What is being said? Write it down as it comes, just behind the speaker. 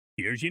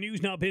Here's your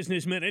News Now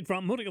Business Minute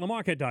from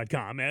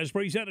MoodyTheMarket.com, as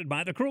presented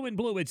by the crew in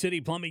blue at City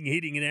Plumbing,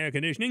 Heating, and Air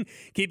Conditioning,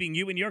 keeping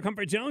you in your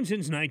comfort zone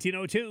since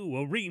 1902.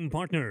 A Rheem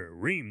partner.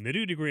 Rheem, the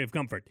new degree of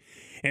comfort.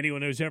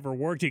 Anyone who's ever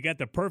worked to get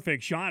the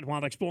perfect shot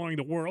while exploring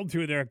the world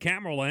through their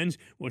camera lens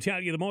will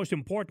tell you the most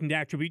important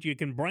attribute you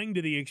can bring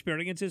to the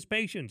experience is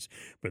patience.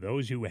 For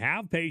those who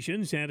have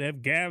patience and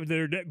have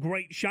gathered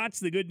great shots,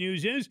 the good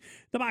news is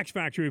the Box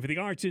Factory for the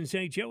Arts in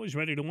St. Joe is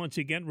ready to once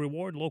again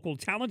reward local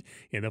talent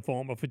in the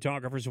form of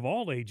photographers of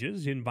all ages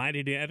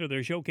invited to enter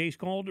their showcase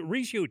called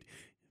Reshoot.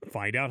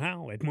 Find out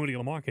how at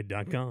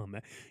MoodyTheMarket.com.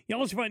 You'll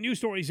also find news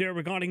stories there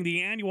regarding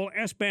the annual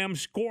SBAM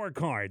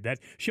scorecard that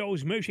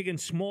shows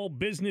Michigan's small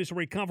business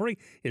recovery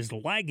is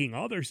lagging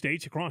other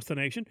states across the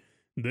nation.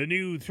 The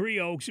new Three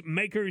Oaks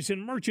Makers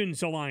and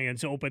Merchants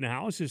Alliance open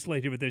house is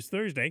slated for this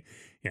Thursday,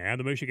 and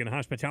the Michigan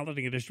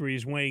hospitality industry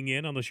is weighing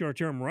in on the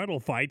short-term rental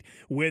fight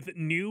with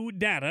new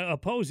data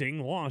opposing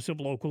loss of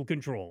local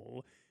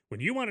control. When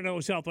you want to know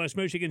Southwest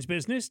Michigan's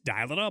business,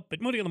 dial it up at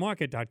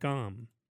MoodyTheMarket.com.